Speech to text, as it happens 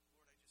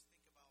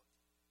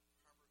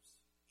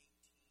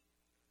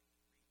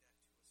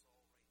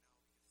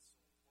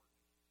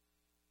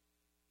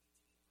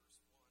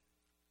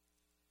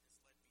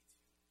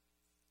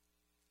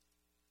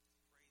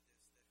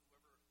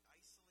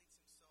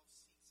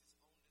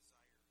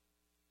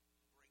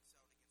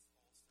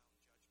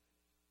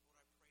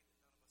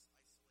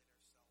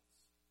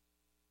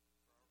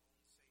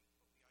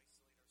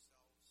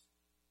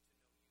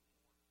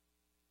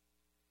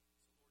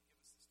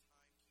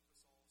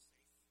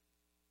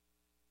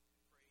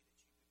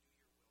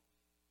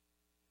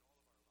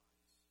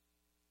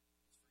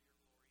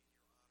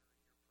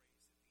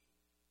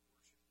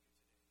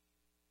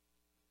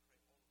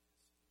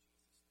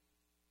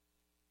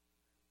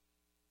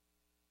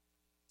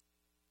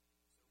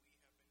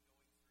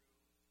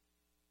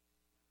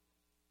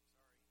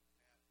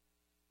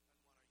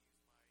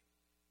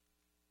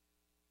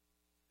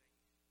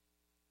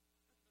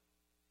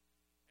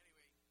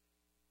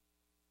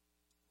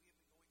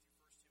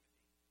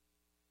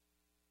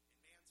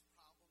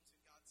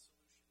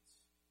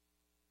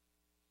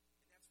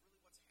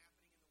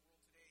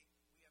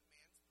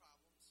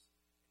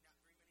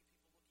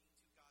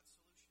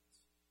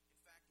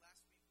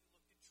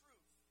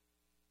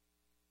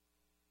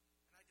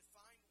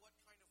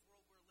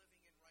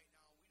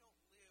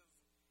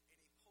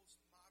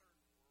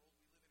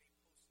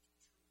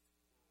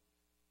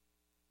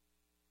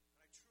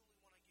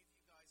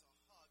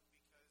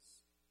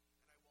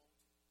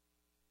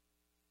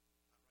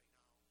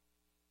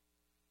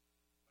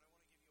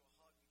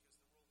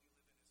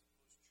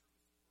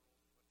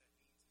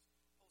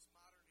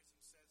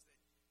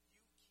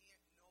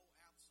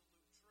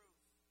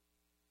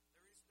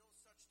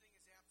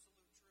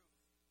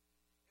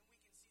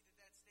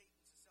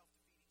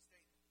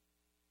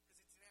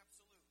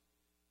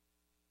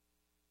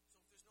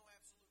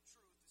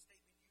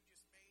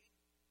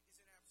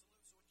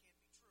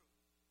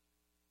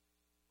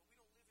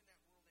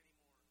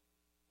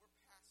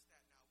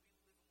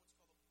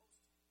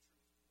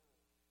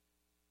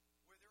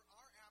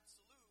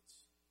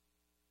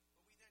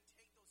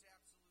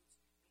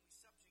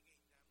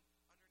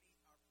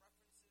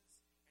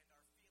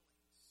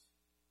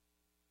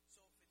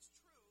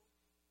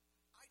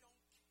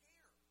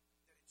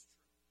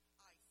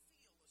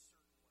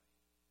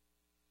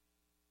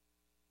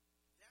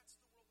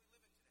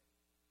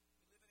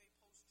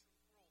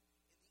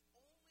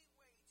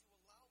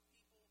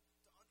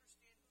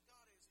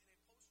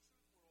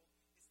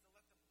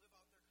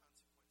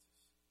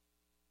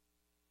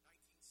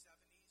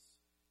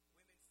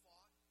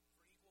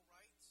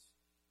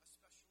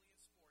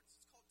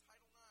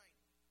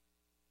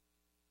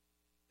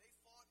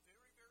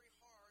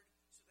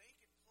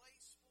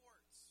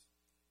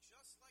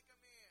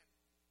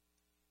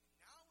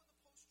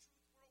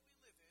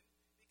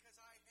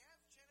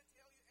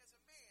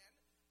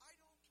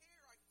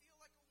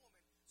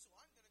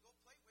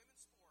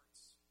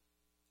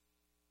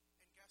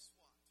guess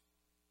what?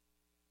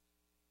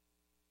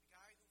 The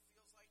guy who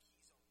feels like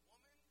he's a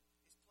woman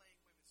is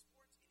playing women's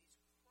sports and he's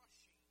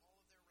crushing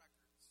all of their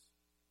records.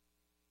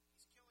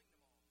 He's killing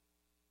them all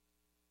because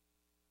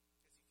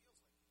he feels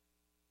like it.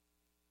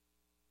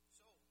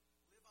 So,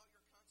 live out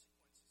your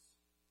consequences.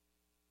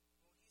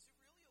 Well, he's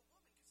really a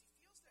woman because he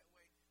feels that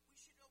way. We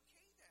should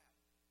okay that.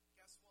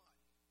 Guess what?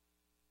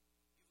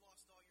 You've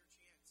lost all your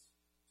chance.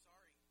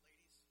 Sorry,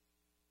 ladies.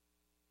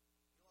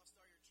 You lost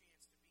all your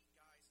chance to beat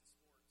guys in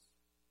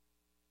sports.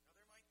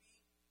 Now, there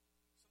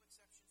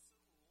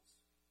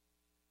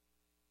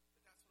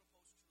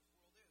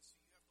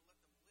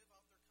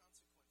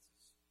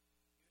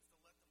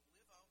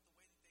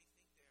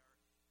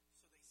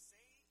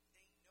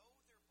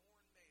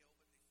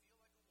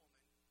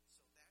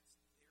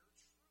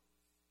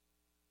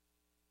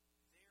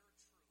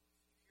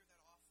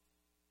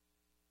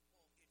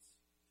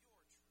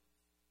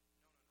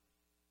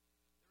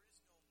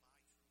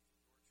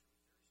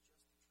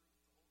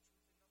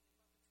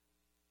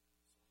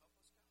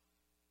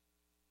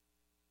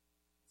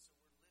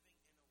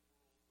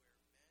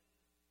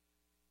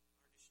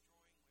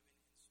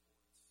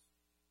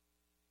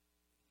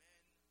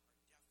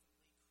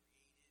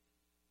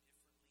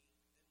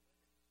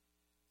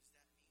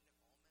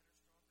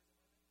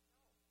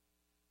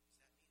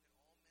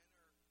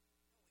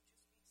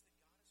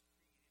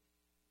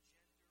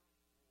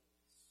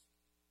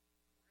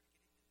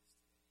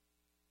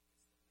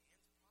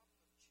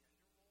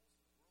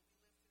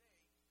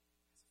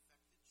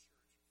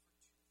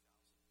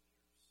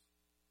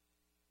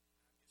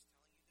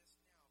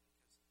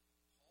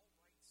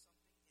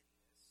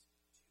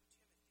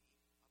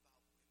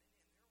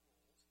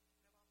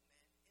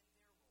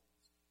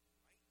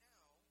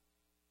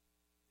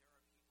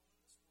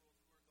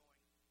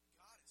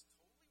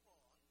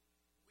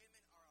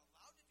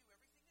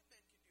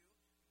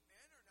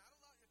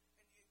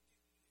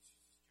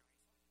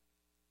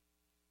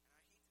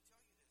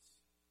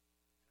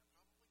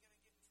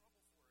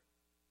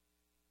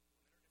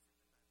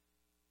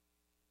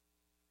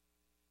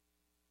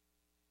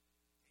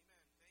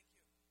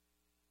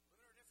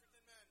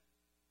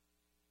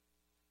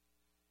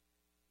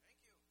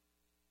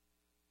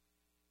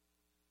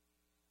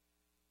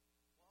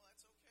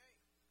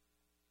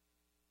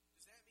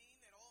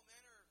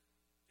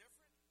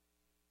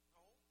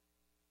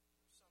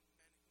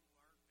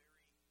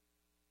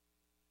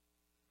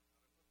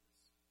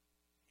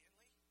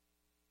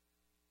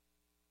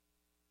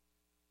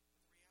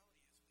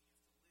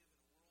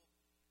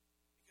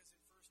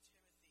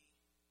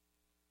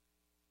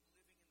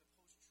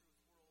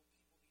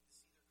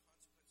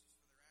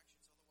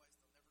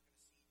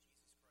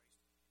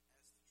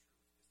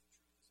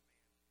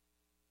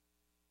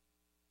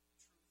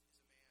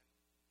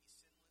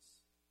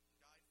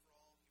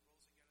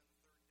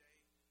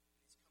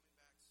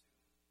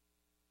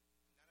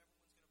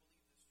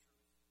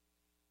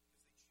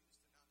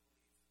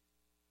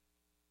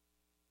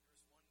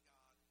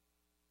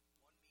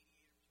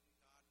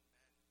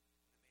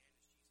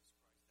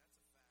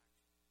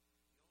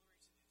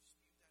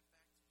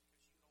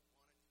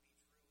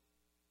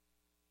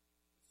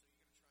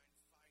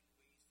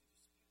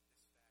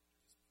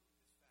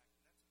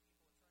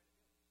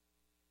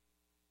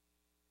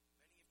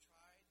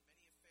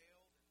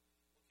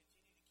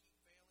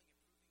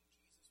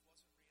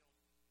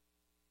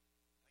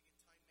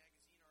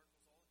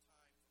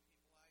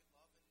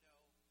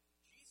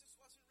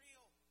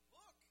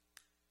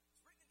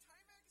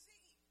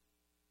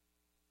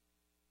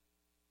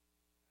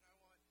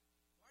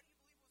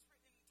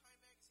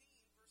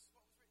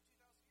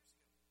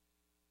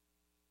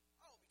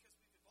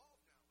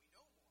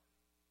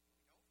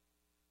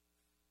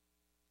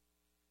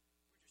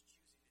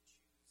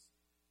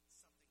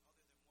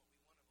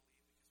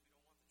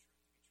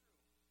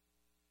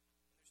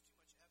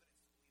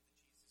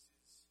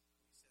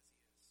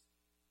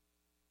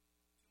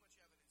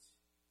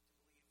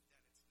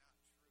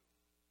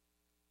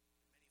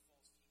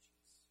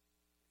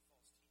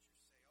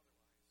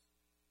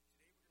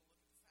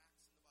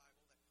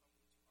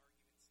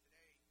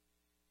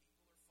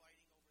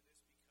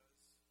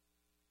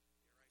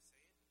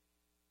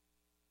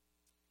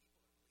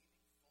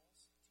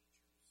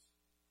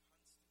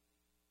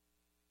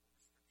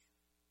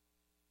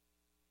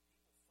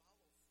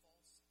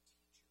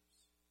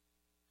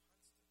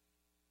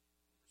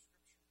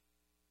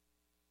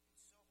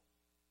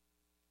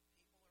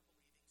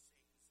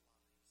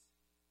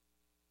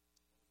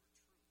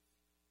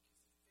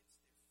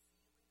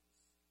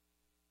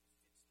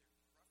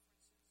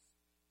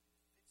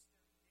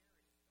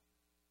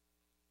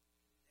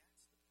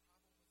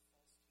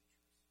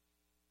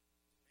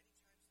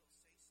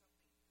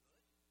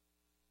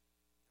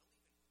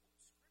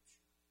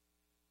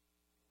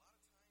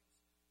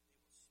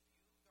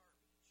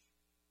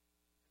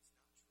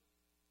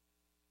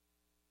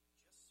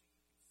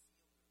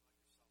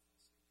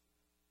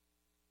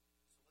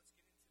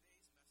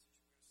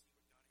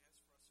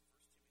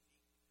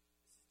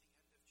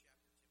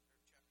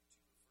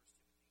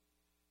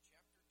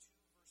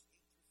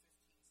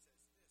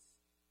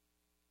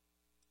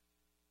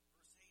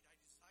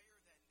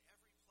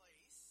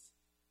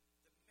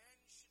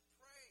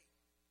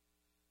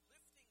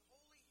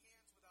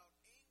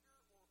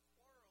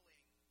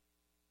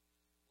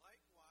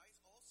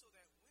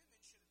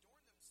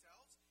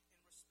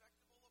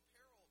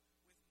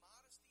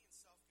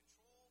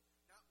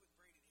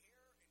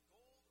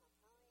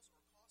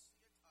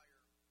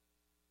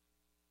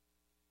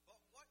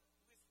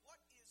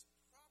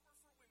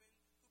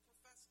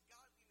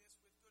godliness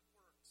with good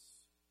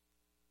works.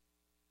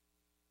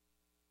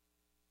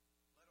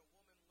 Let a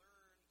woman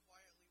learn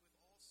quietly with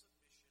all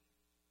submission.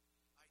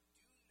 I do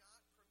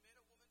not permit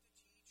a woman to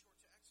teach or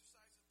to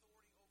exercise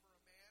authority over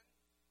a man.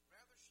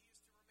 Rather, she is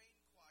to remain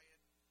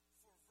quiet.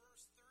 For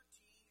verse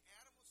 13,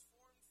 Adam was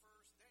formed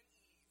first, then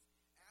Eve.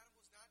 Adam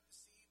was not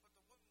deceived, but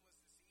the woman was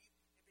deceived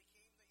and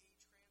became a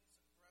transgressor.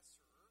 Verse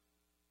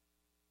 15,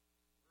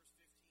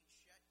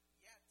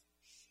 yet she will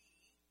be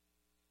saved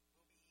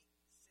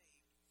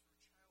through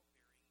childbearing.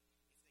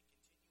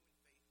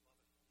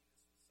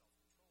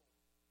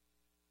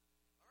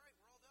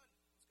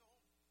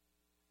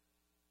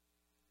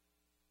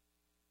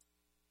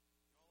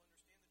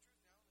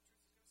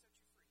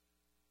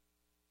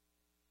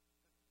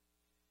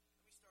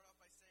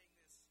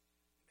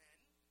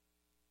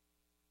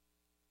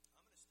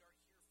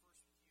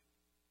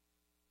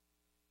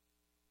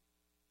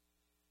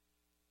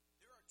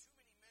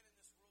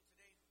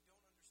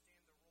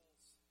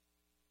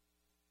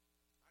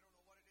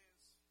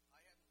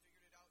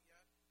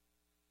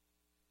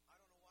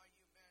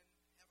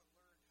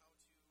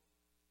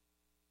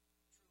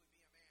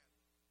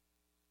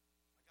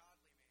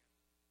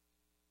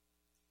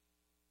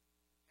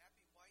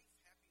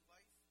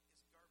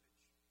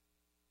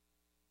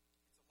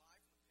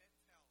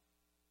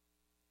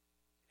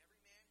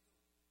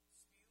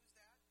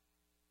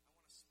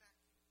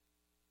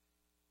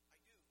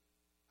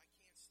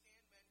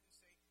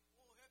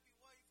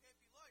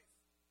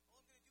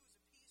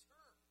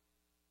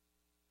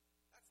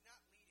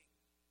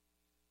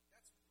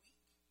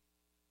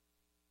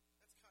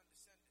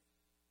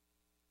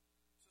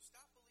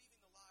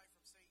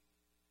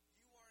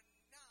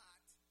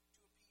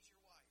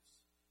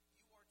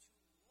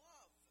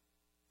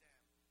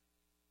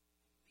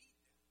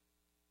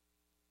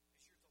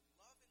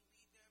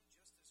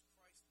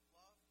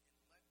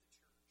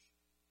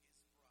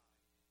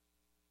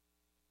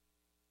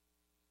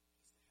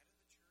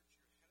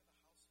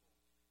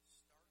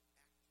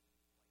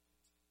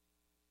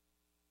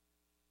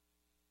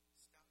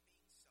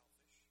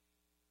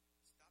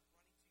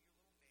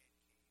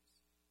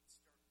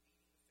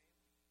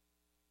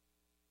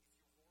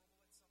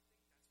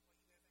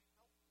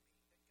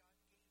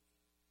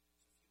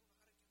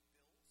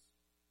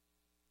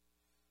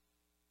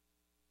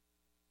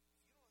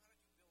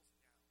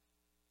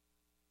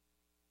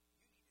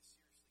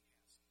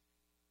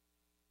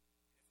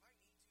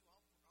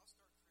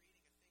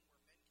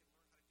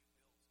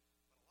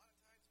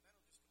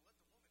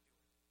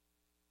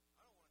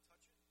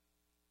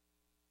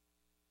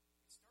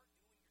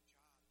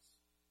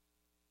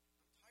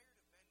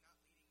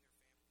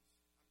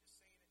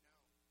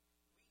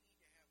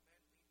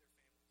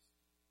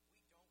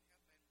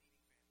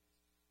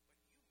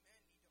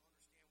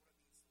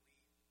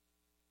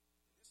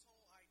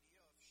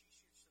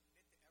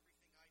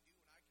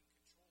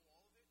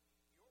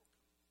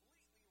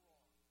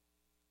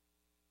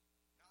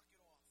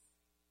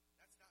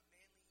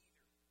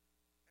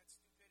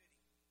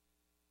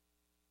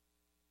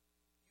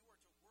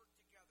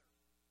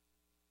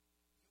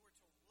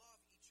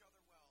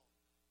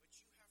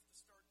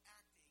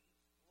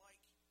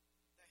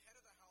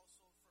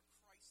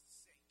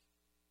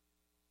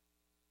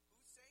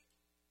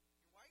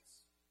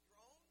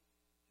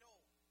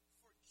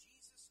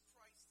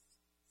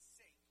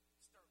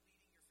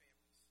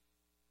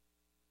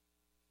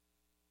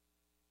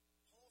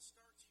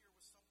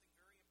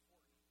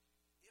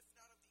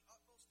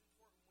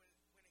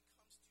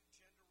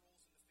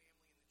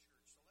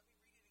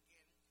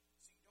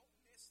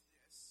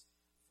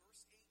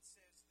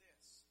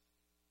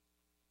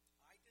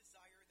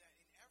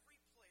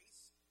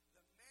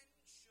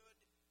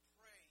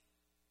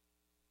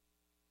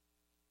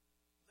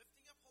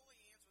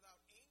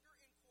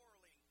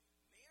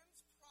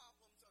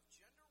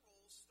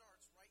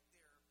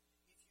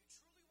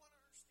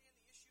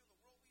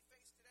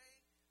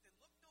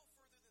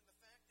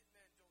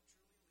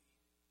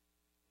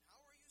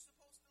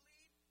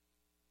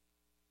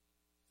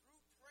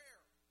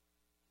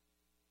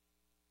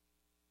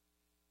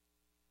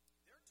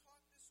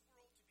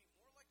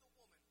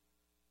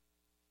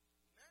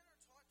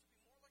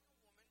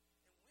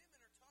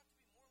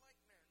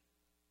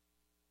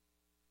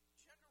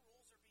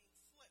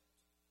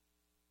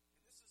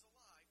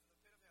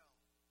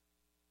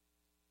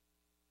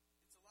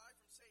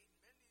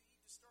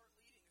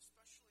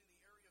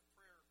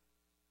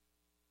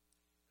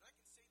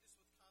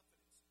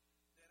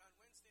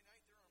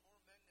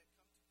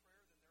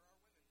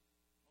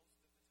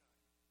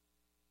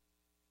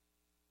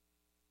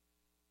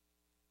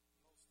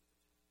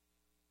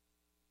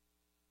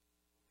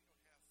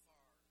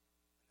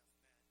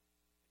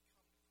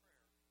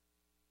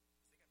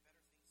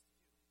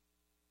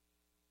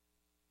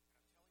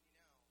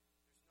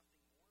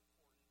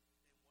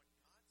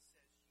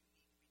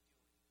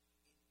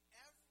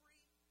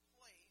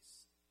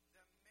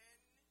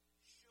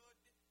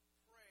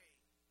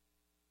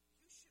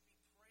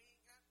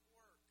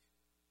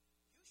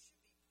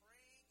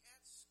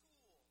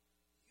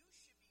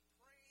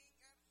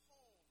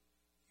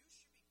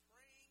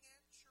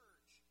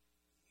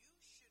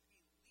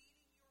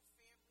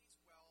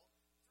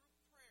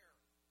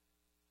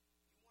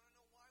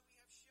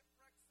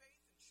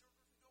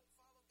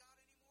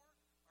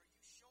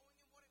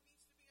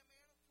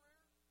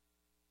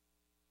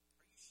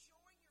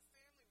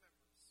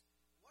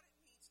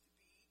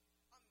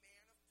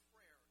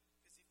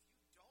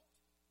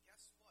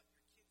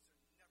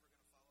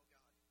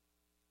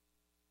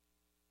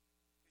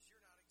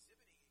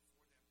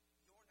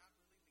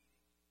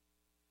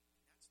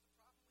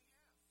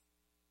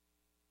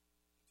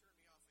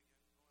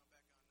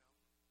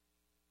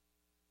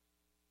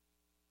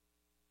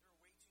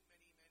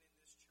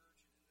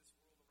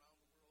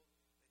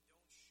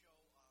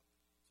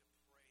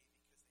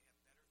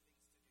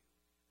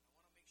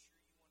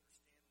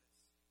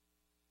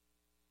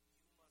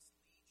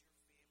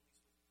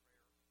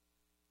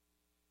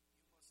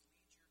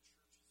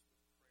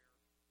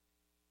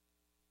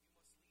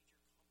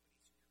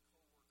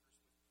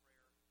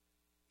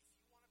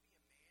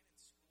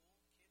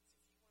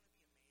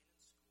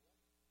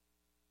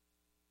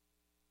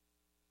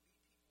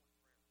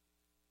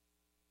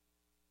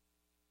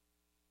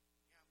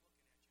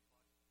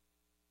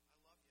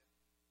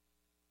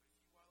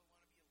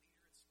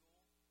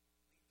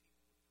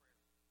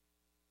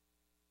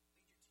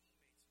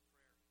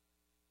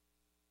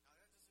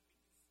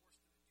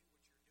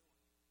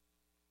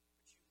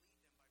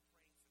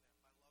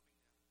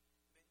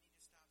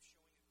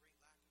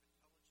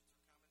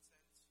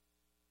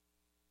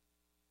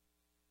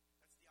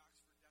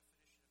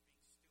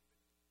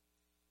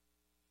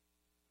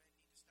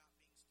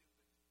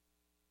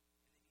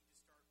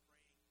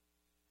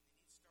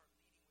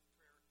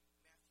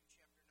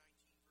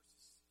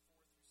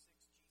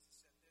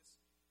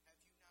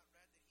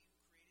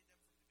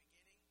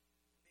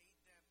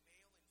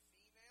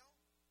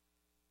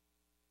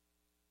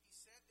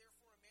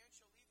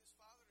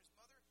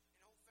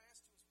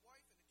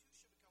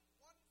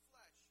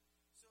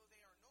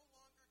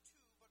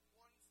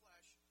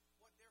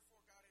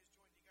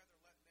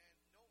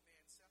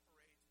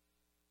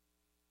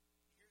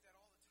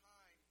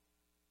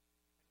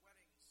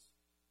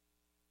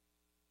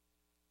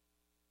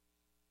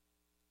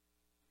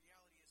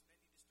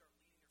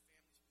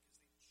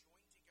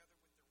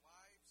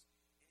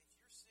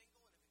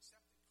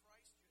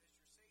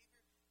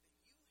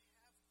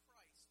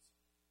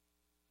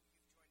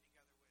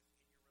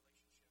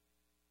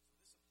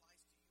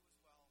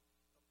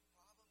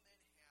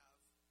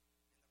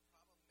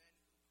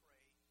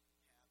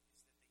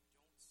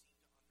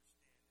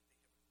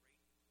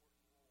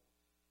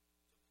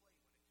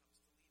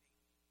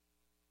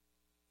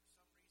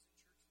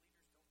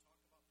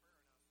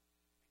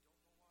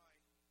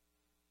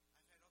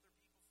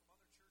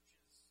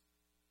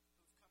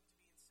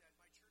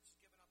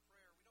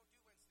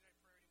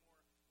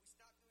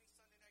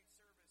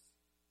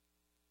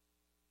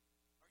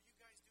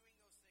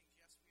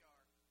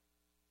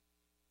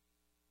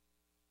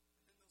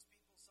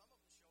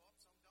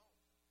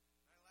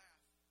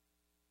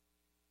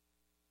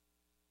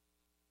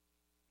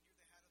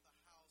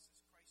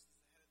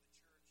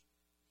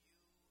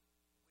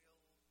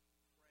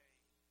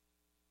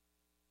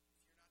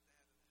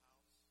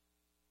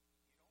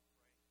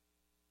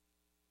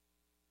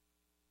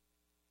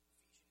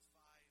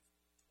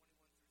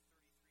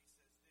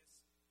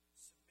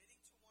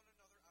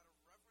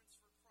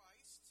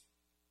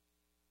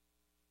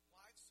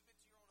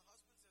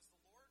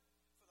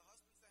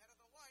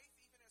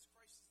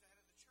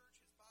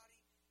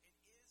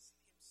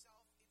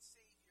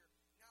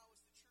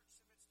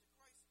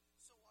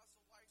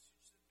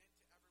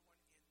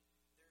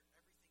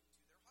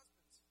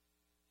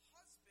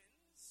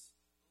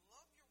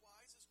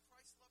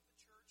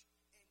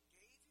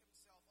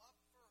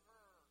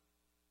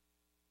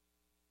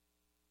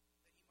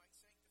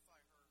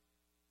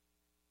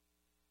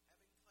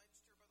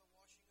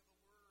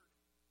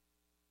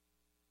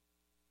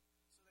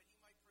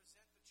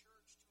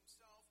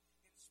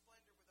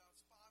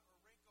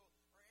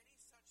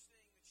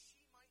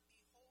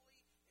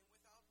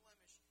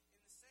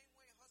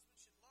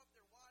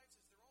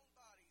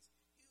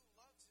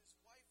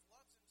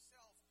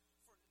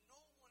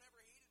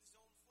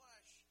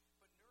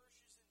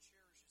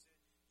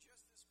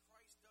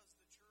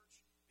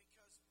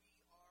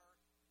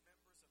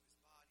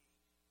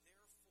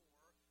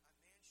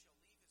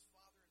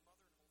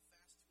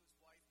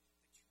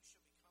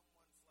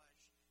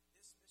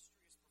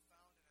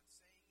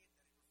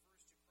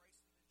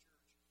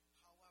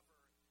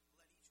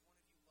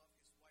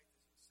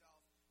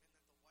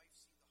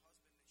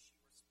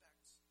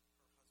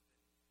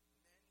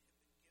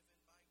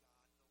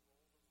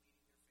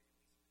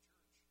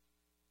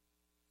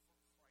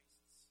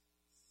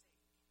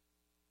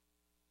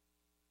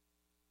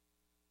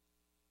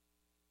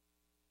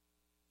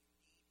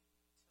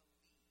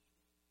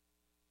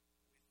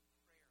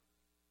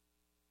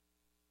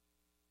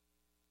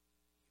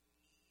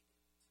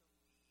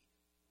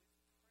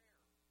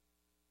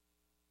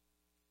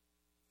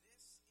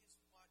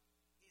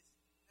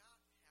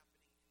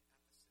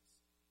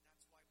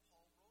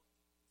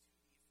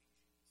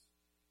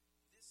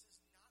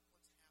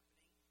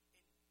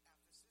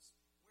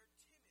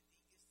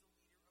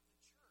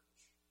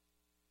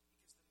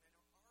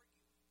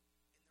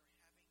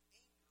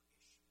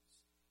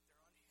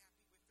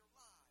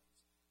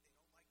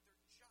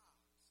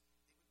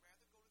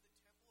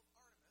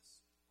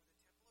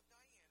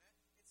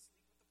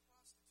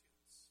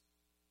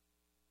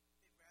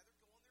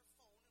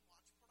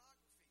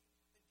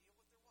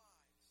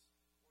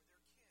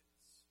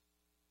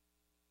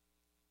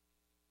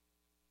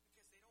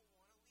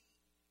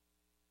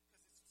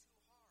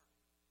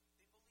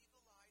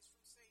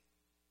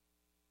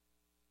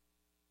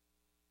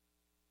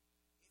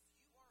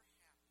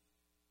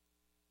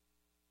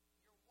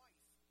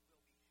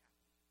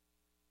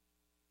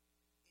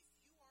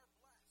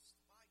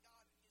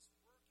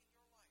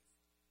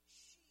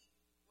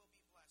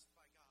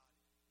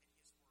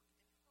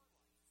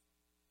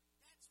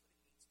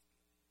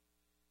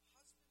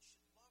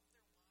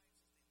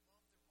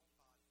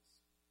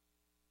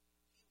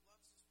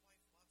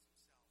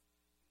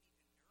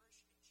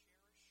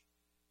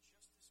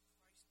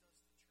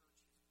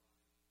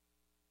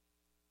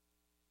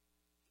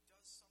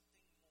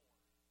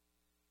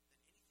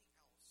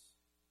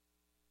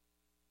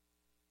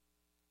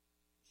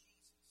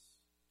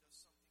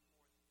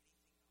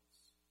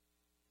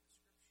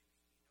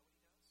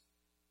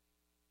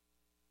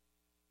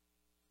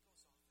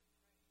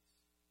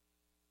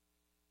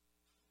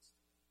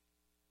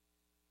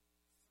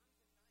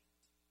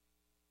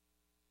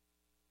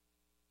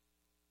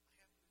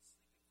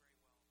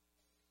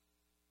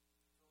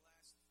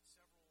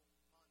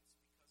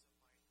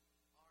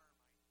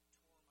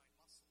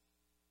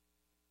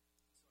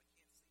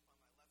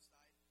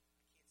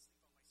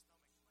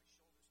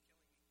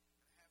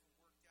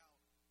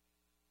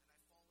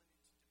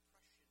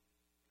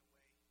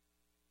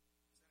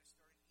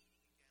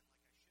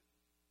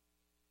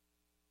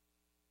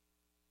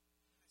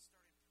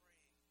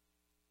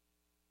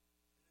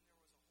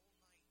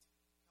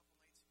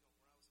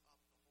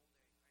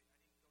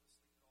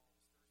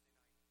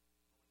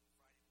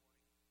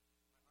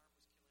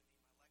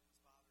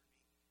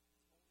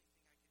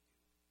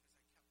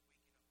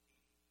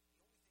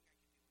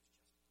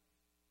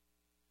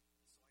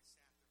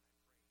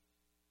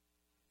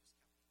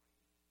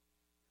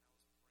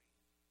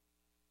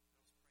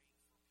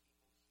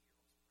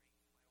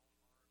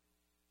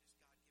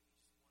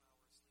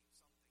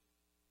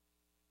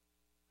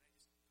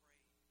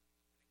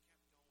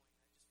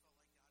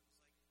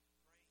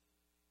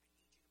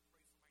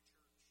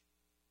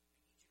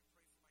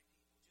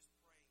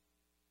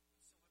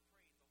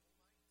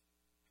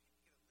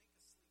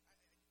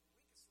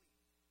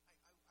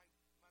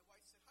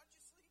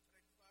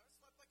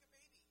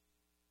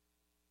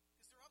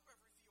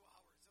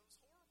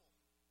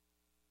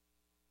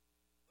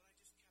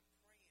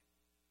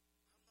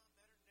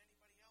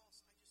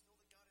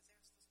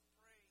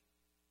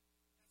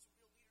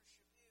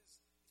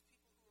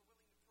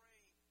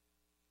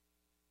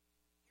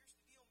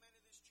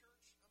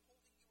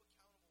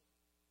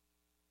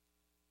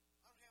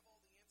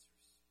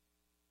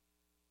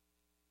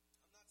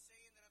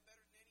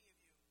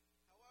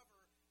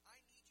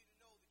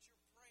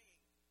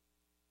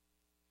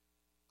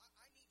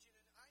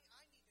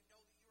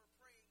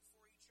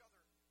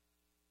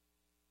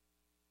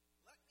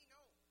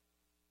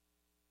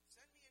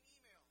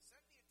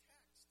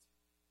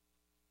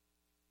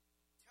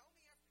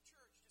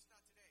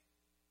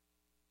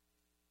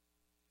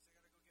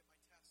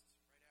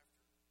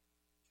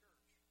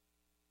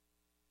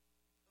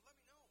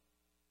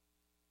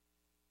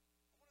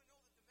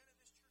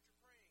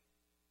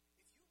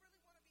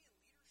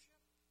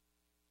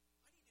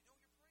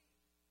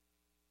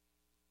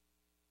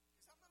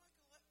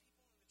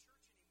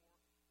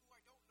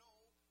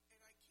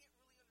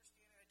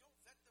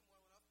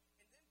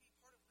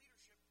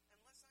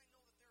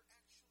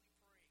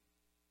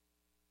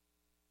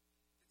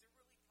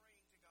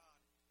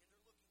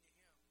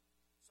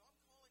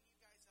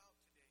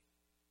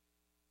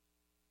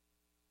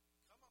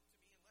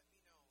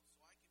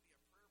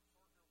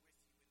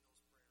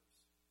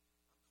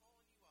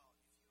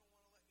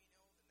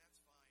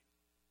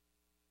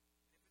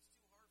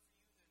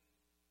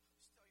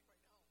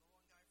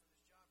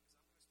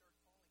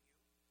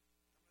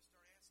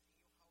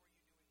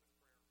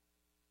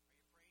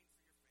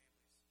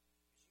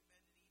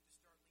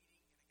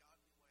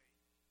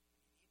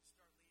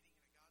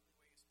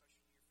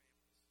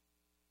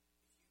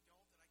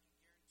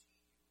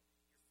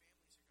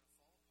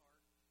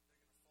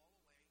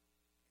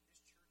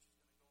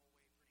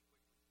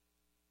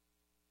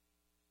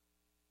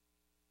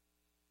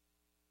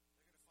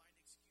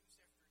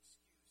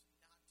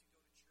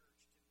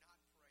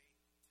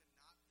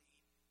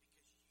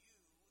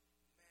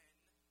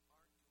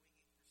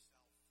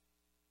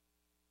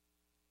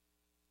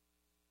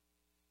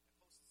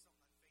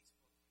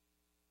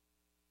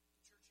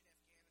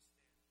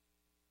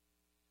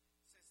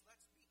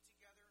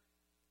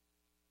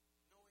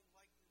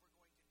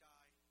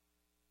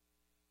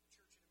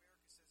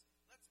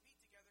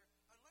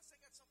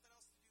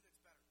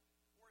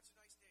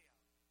 nice day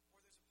out, or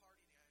there's a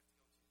party that I have to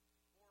go to,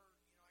 or, I got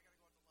to go out to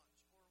lunch,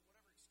 or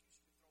whatever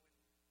excuse you can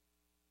throw in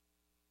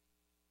there.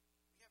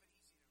 We have it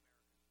easy in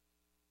America.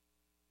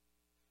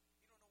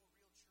 You don't know what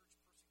real church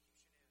persecution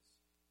is.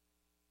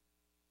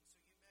 And so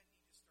you men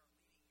need to start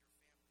leading your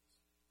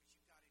families because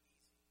you've got it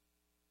easy.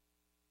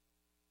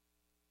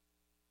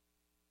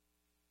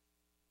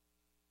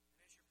 And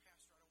as your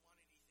pastor, I don't want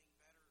anything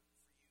better for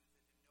you than to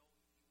know that you are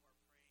praying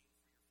for your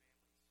families.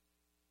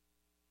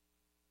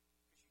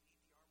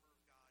 Because you need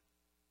the armor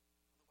of God.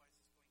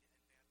 Otherwise, it's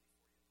going to end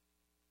badly for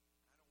you. And I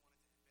don't want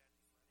it to end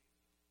badly for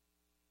any of you. I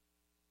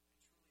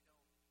truly don't.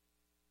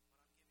 But I'm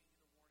giving you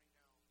the warning now.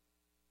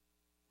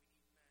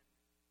 We need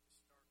men to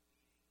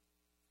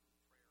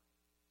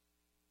start leading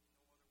through prayer.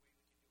 There's no other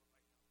way we can do it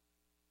right now.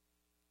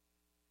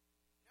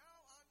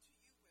 Now on to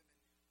you women.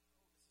 Oh,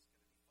 this is going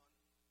to be fun.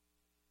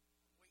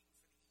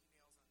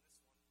 I'm waiting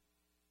for the emails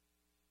on this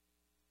one.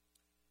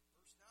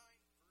 Verse 9,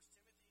 1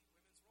 Timothy,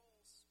 women's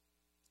roles.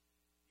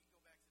 You can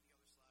go back to the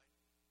other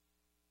slide.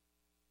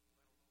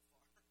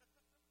 Went a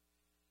little far.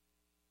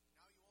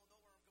 Now you all know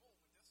where I'm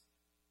going with this.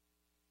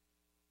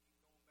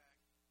 Keep going back.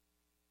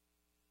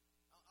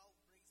 I'll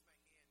raise my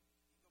hand.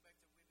 You can go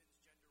back to women's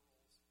gender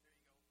roles. There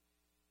you go.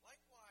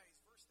 Likewise,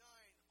 verse 9,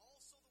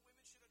 also the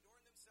women should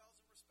adorn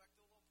themselves in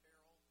respectable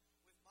apparel,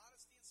 with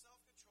modesty and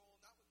self-control,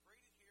 not with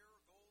braided hair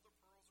or gold or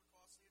pearls or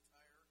costly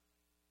attire,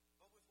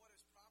 but with what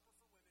is proper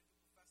for women who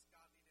profess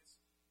godliness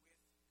with good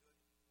works. Women's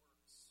gender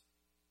roles.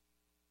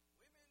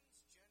 The women in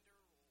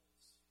Ephesus,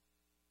 just so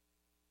you're aware,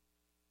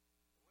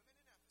 Paul lived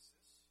with them for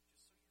several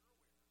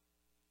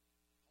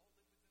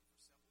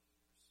years.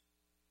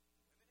 The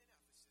women in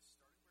Ephesus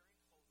started wearing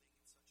clothing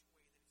in such a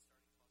way that it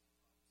started causing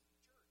problems in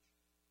the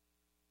church.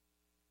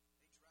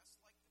 They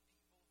dressed like the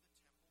people of the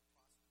temple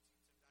prostitutes of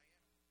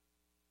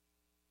Diana,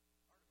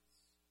 Artemis.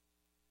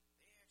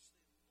 They actually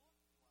looked like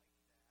that,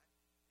 and they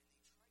tried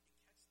to catch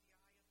the eye of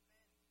men.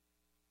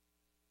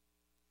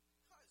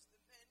 Because the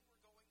men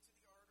were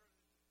going to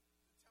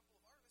the temple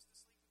of Artemis to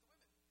sleep with the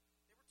women.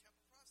 They were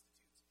temple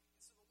prostitutes.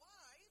 And so the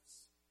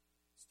wives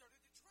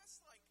started to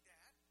dress like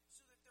that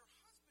so that their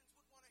husbands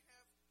would want to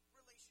have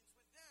relations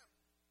with them,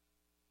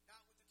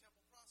 not with the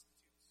temple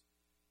prostitutes.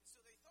 And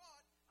so they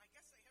thought, I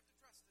guess I have to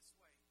dress this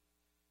way.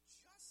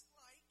 Just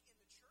like in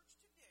the church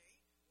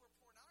today, where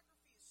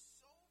pornography is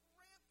so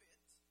rampant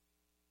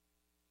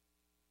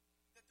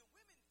that the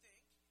women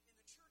think in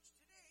the church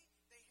today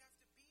they have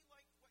to be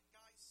like what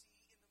guys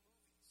see in the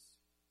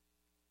movies.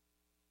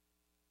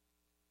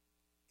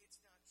 It's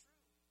not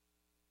true.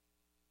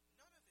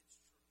 None of it's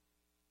true.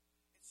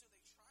 And so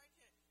they tried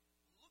to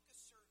look a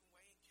certain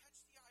way and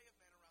catch the eye of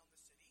men around the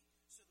city,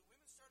 so the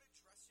women started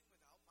dressing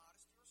without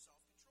modesty or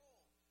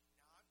self-control.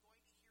 Now I'm going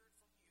to hear it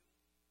from you.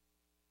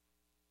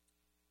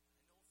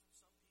 I know from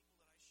some people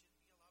that I shouldn't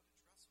be allowed to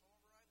dress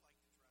however I like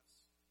to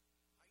dress.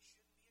 I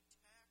shouldn't be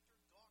attacked or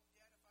gawked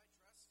at if I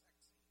dress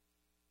sexy. Let me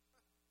ask you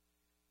something.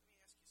 If you're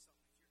dressing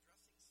sexy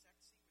with your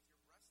breasts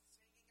hanging out, what do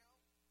you think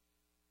men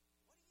are going to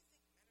be looking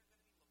at?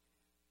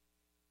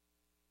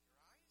 Your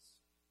eyes?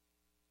 I hear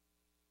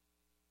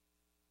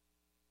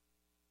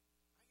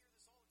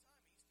this all the time. I used to hear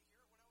it when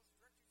I was the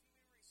director of human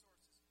resources.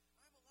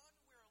 I'm allowed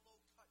to wear a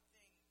low-cut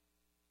thing.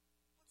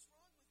 What's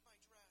wrong with my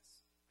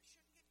dress? I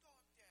shouldn't get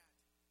gawked at.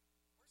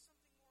 Wear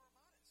something more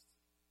modest.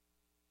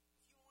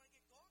 If you don't want to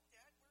get gawked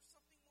at, wear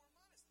something more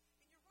modest.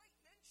 And you're right,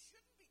 men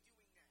shouldn't be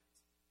doing that.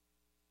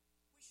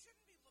 We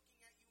shouldn't be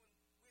looking at you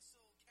and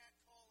whistle,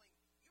 catcalling.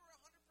 You're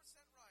 100%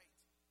 right.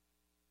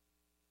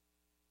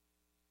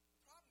 The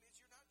problem is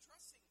you're not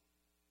dressing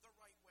the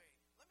right way.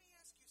 Let me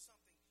ask you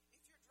something.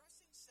 If you're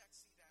dressing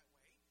sexy that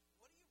way,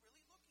 what are you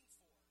really looking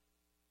for?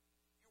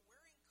 You're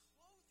wearing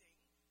clothing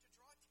to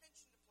draw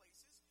attention to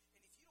places,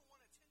 and if you don't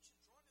want attention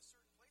drawn to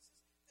certain places,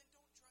 then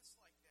don't dress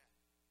like that.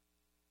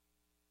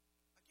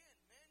 Again,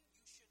 men,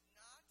 you should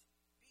not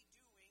be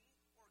doing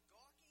or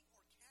gawking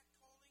or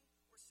catcalling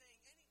or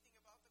saying anything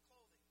about the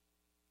clothing.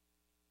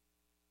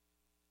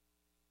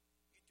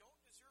 You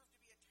don't deserve to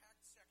be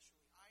attacked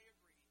sexually. I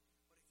agree.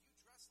 But if you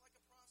dress like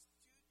a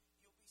prostitute,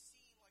 you'll be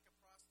seen like a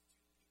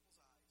prostitute in people's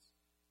eyes.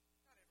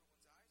 Not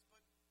everyone's eyes,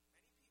 but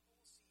many people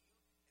will see you,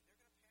 and they're going to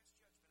pass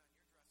judgment on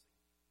your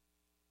dressing.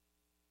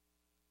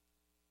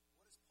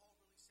 What is Paul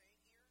really saying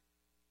here?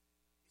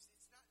 Is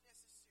it's not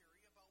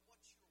necessary about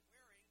what you're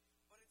wearing,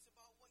 but it's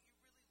about what you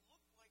really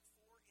look like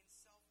for in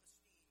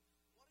self-esteem.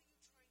 What are you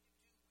trying to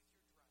do with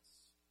your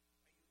dress? Are you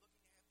looking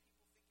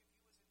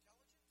to have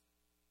people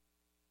think of you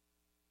as intelligent?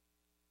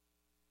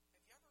 Have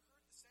you ever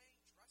heard the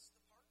saying, dress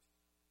the part?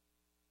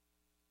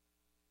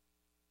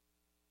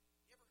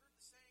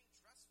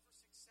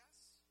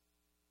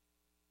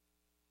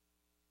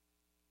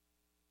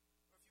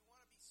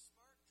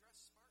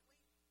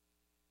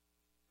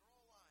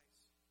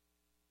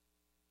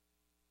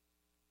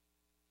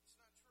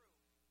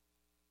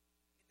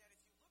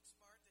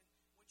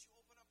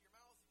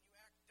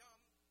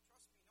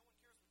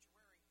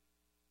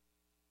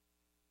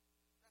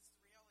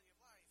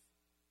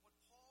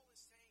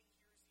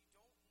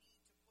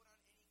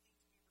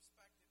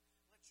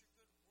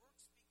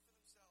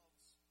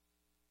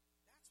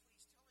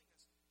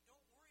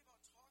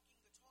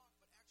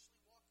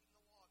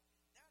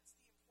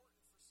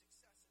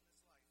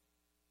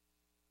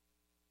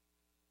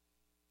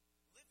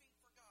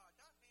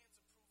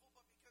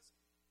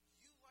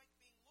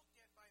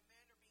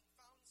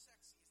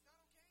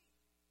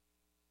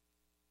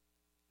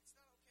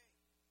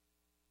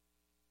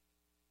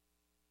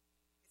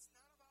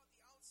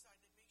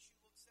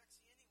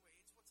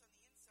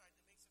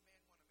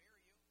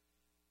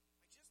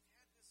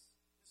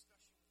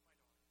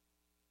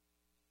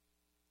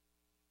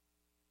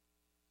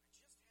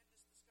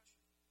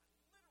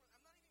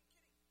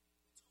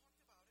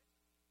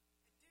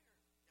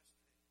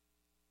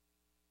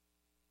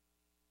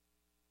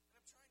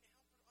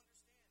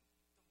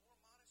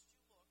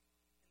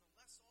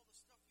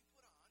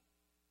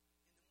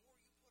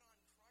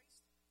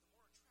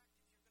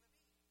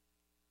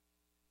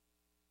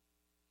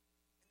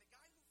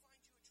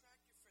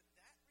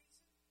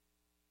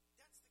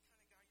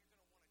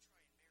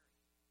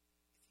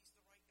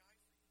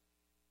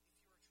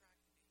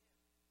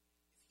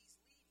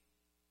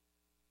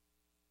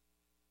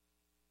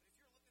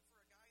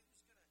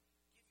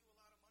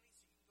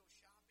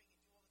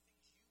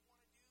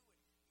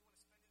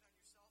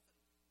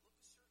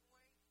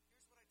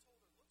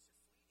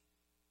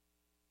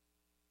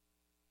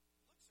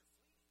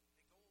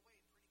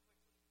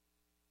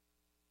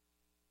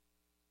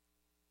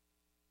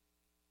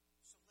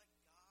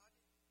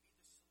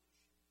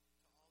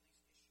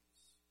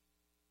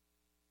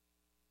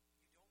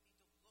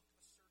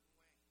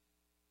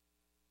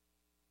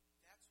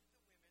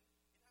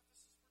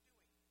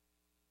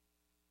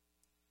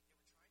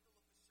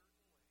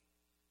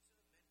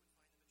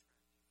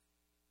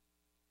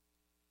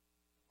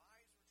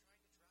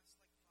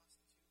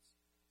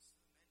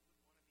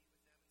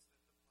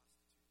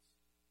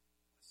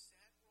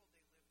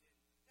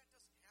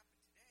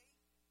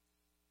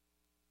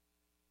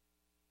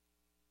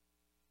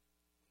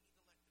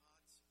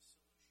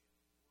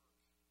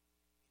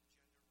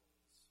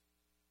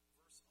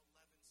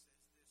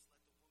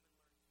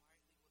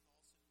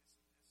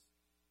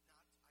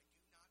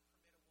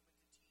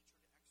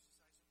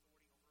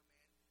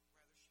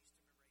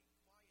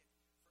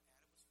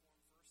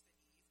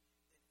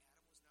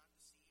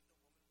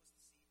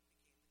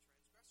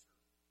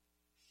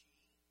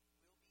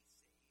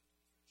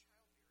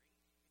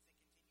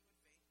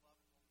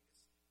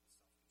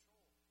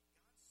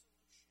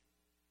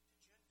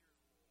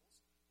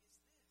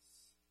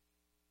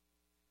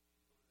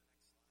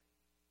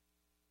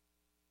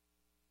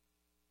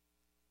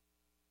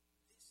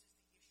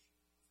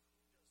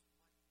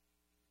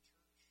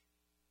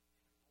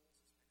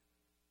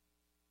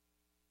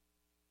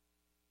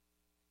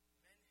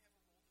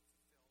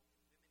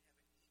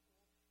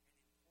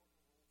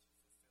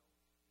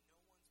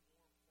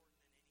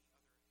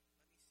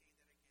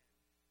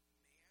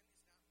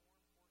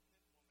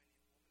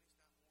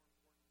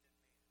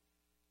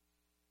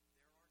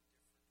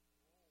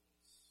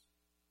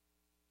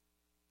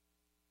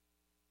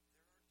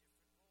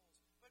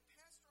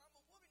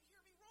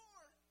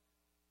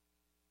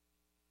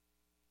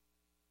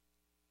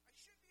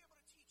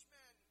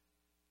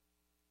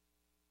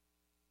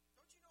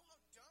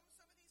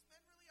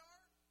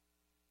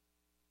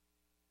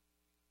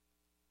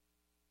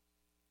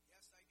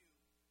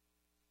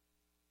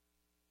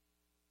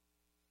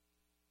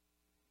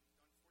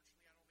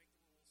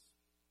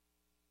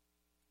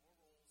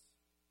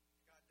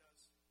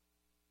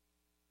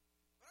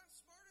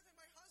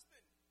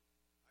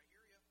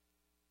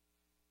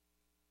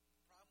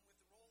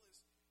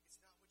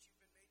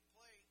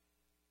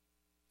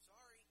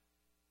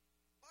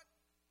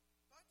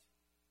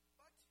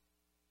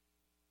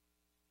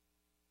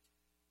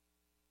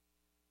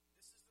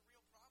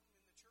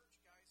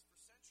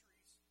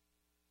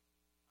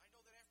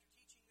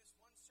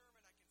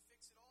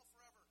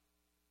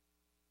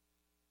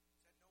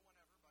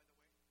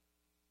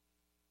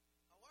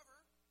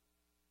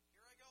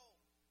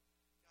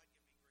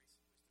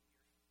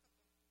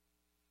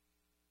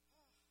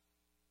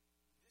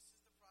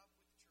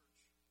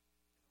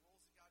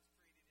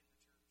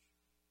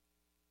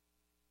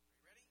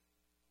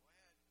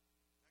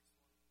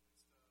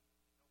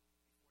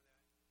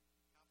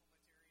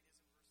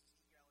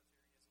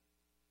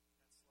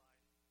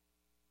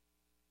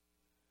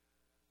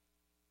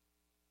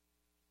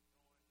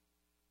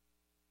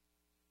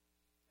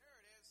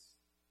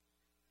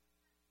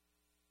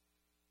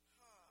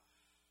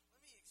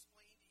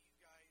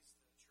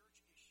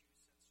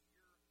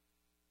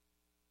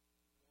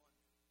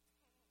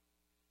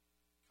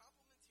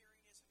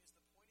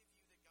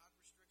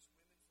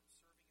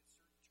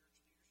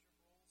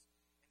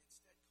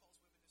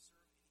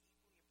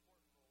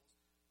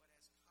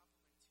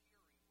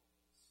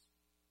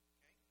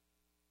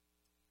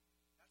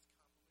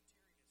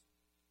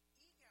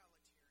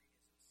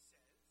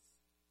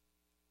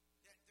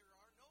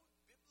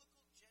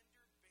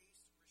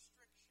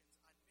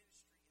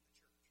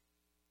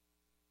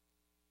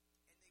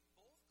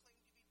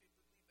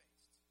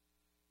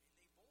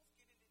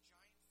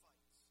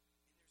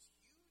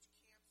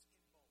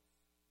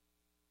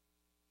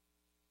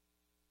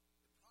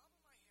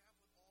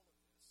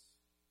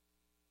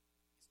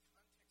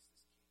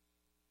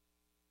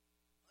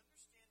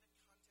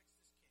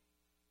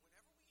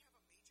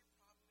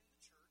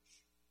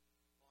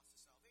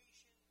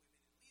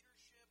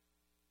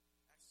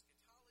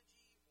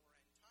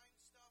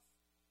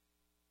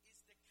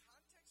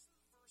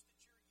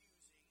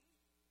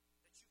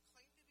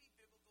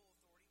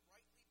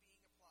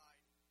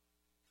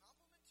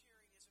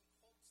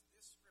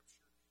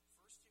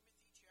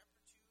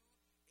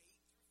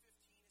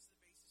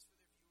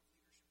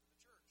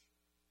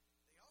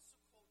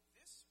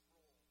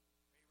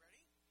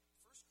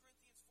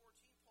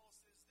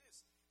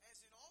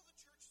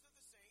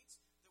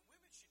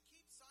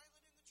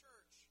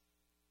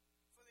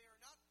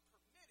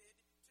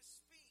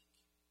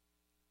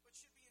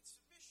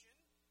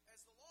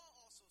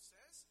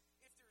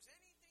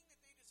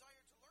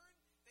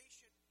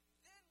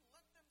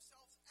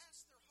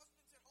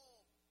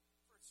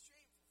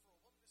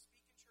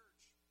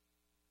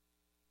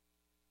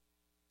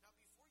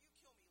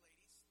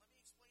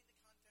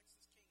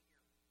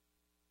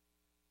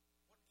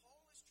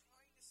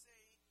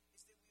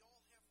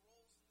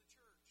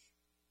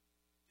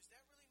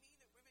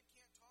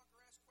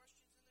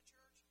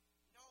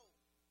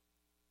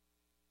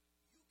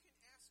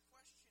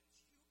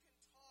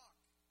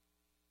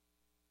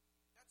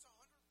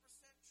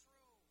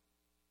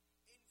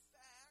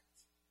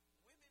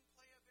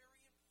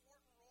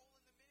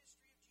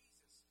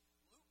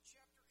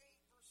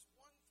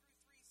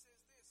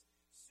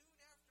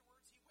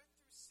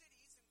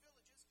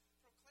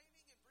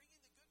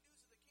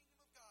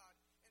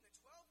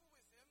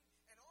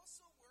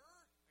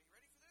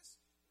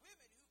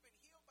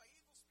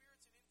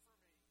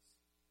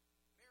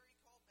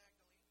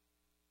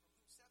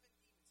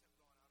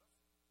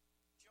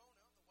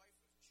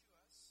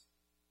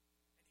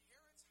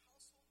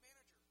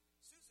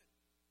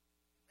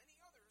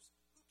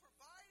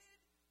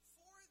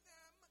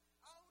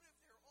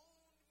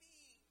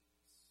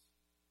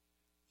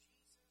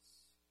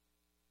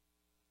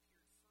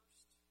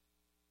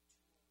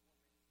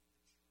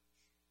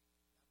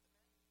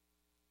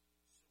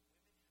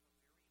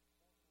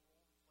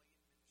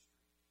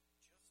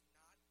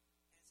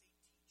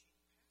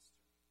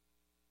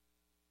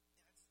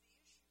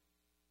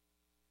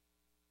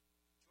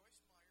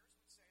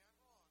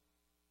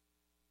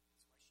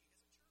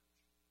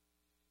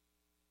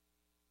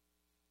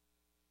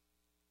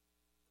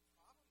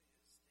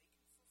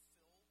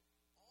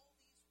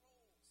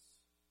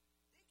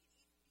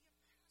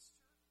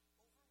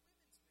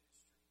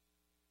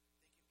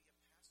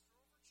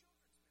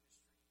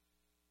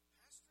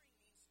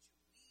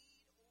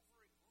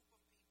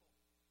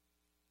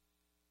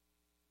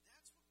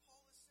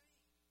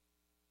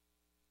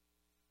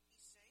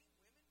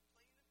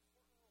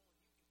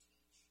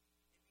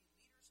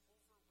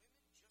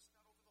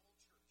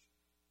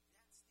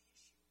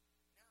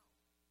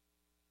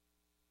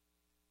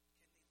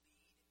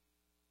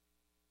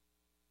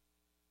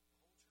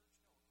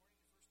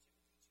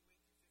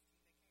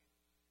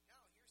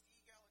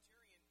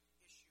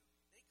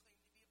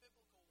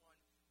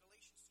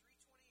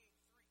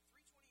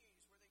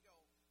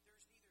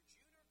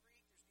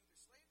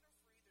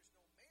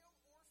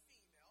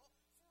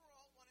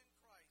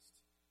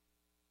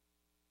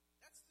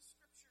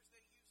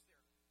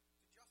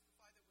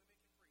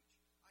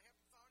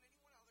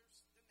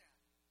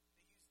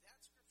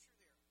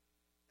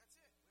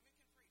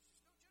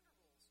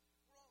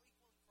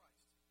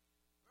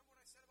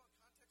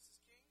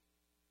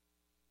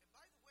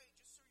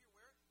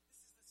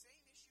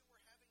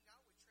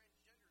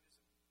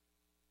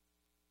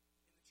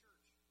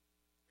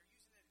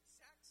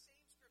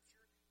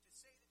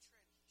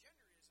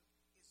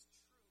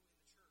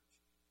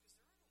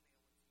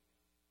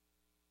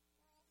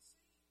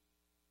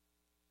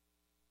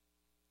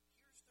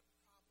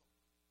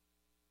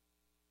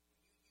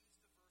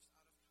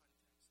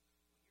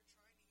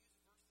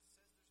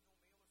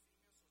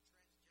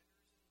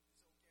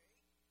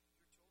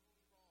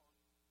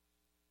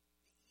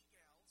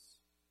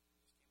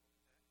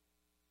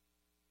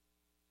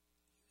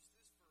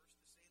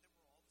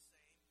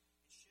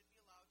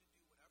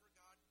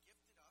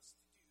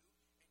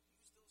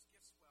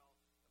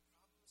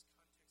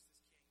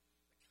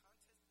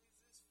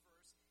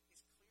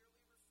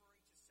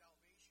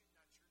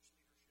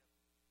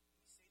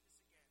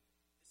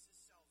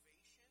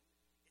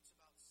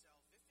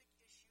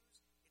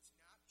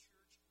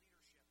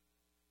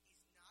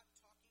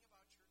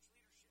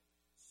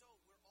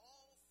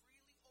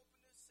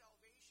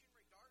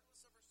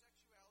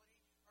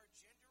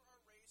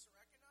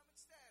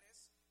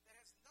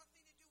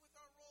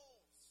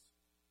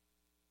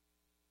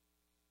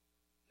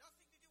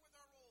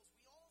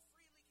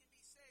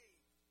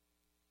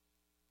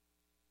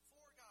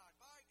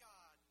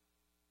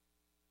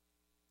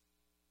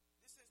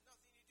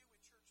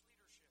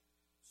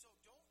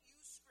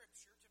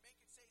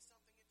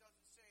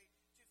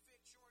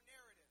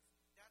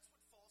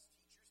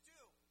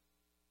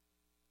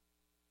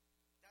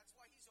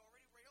 he's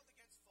already railed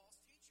against false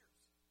teachers.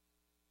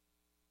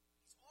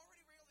 He's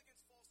already railed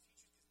against false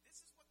teachers because this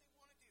is what they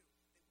want to do.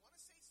 They want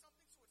to say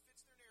something so it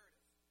fits their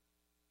narrative.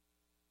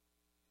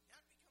 And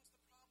that becomes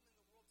the problem in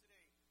the world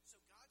today.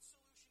 So God's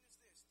solution is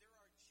this. There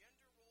are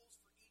gender roles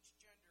for each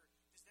gender.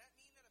 Does that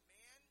mean that a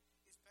man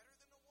is better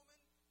than a woman?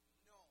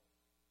 No.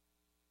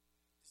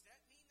 Does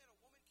that mean that a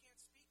woman can't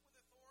speak with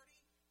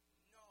authority?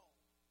 No.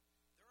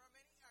 There are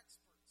many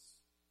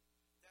experts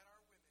that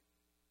are women,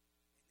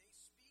 and they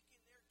speak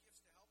in their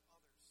gifts to help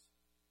others.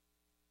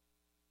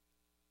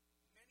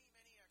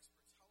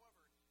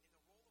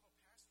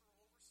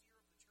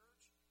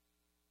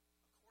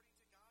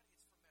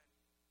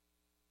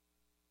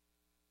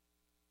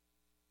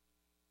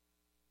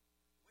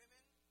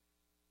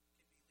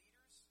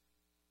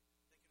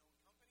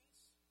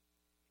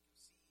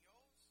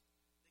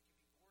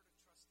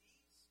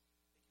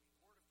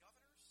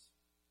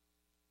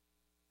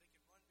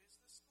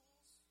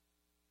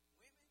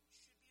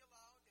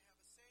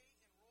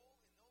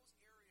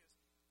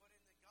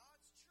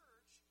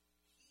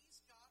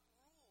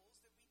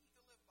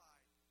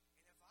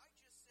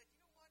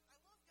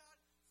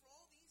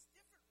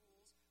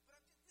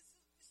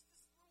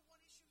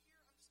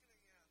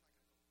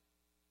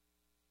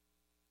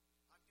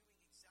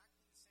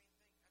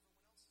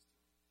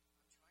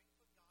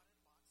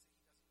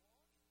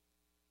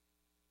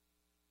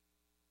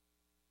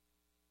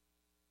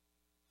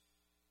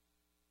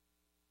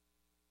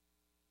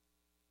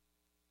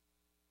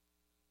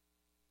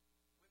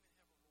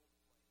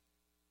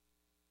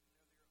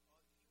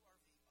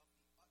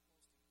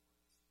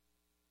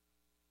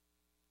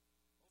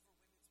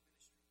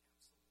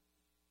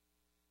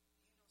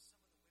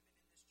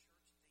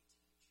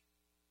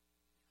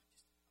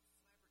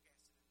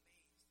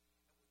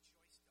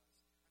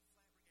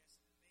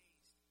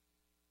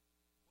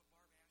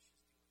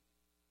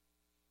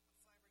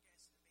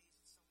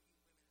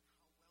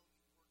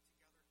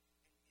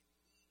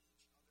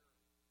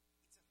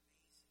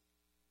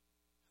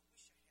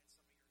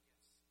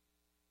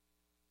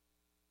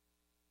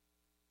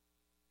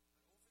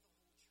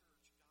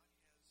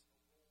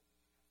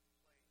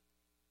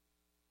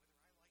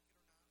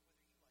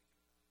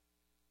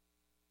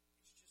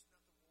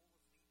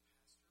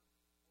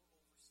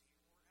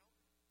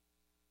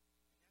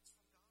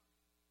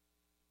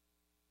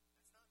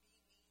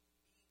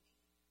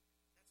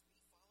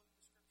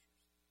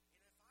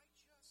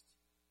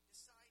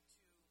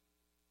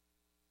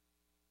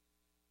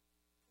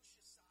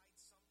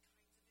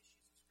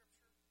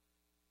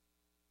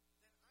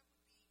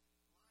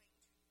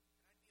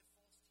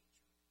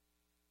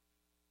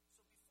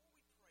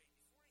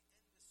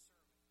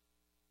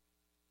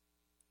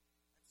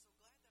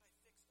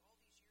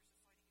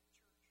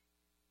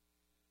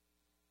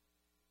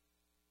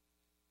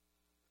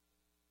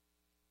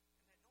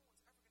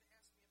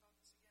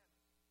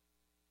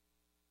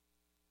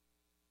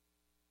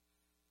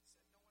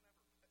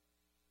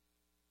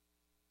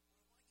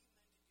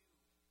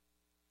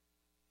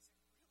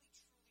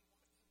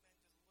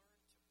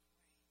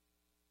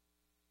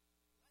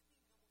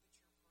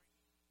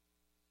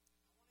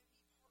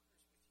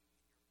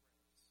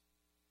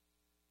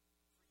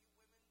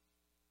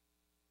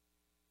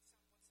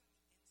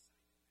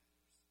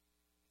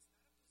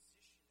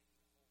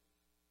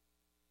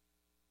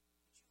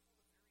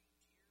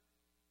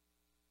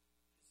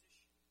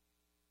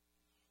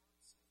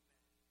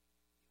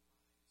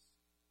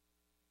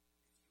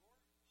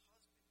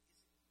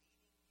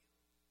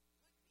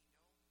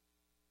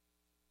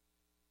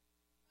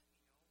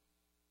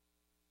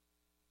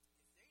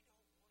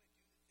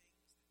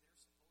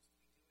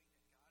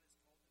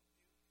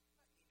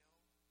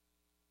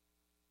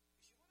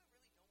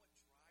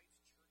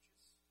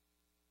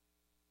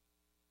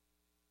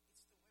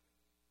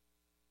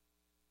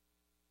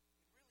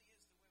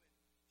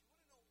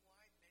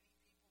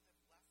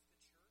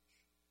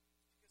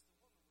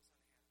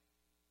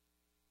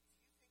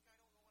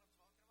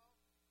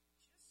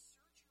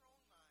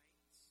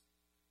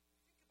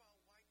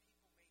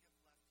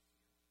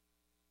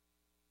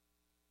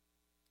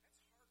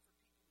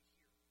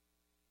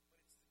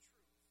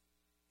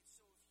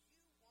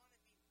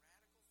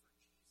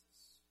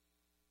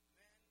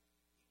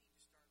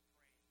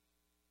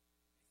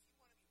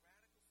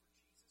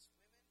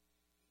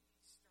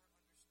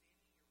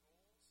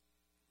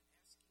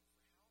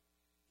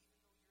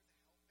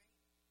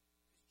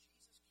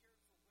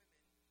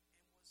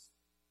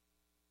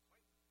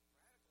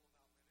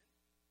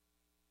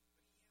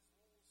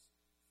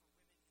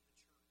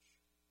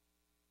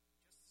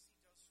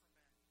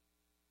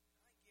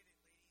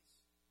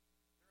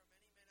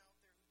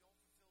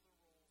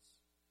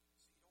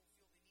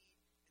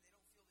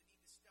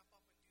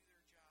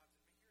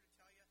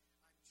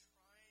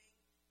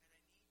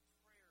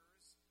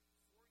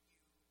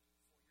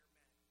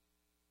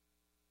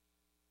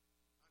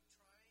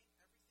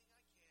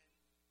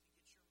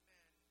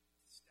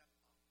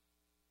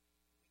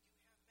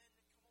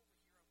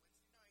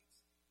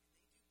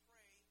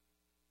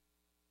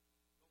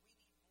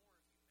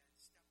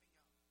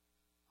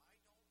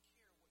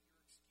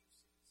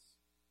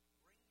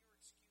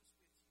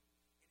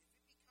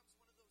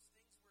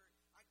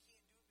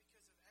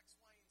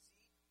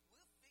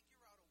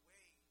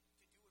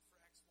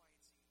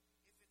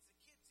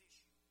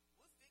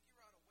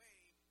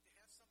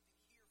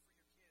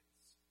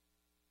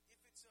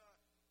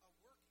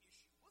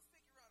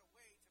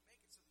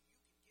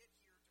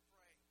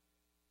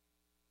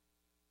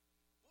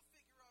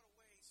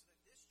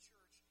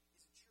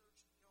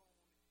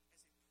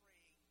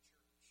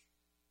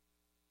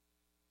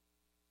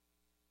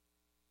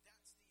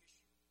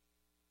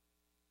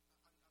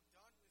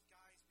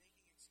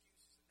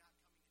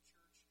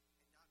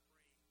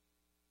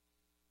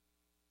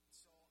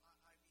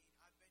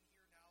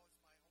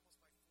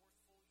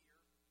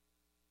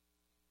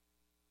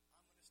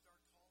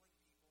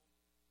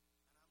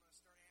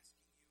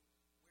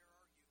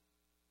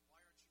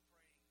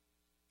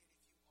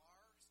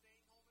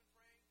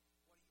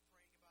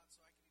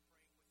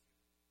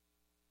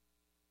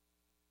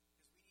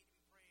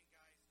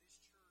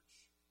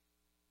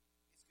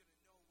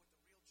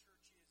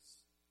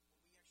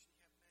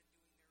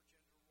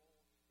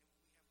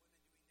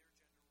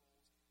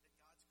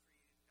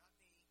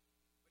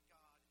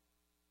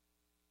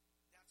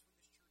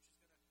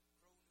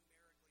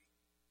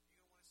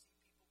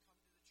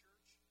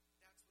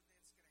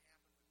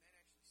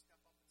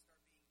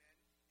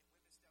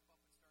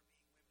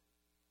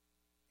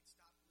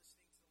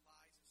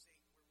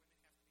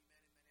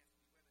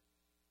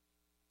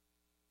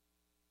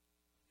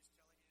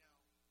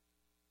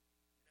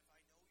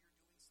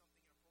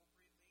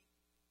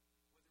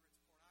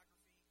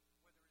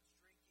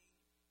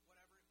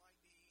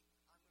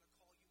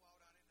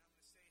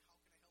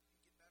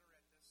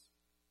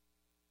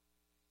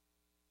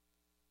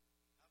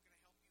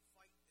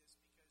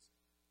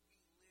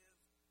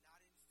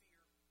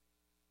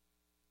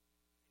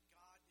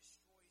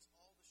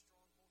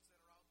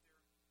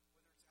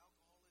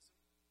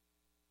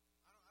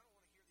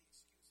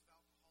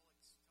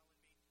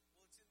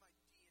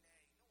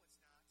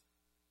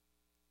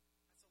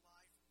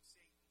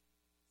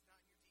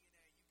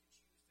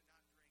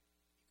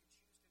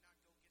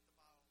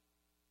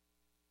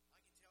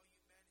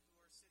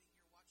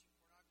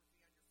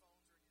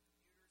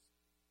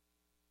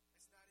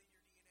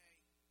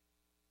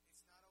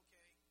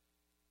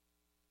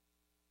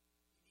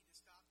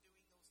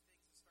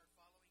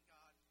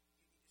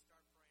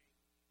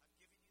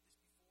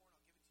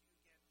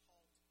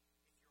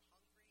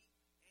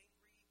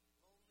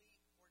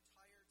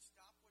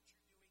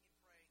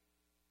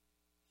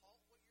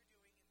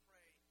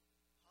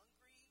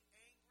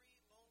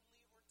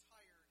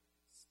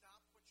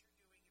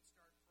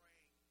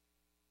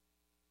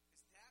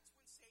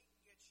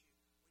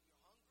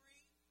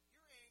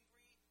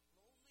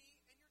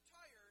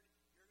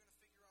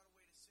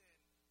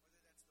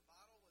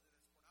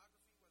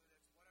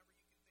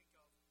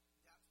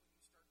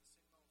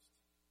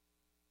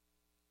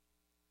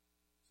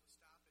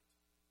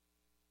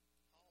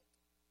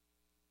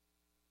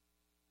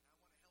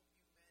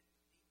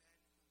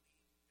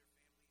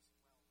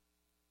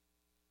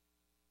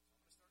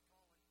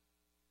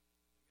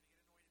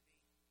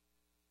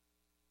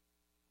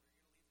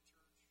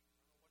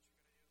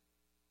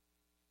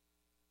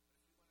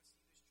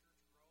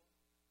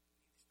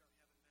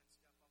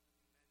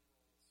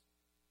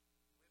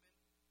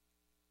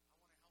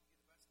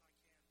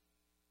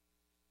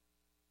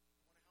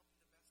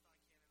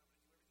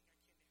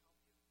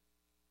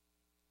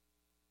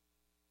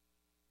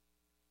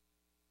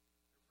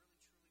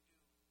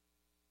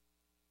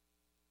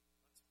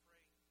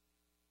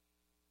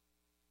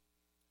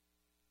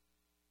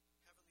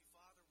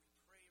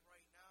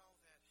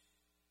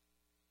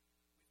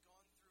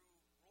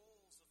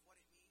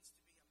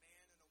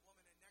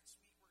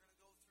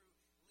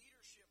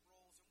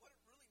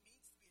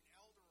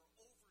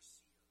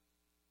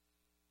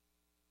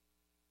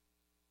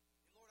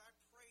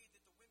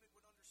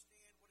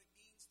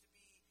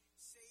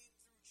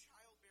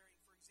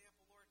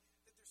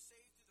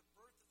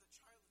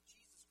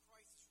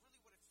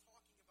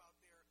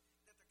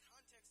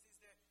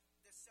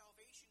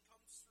 salvation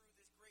comes through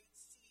this great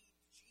seed,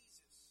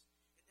 Jesus.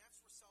 And that's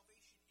where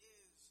salvation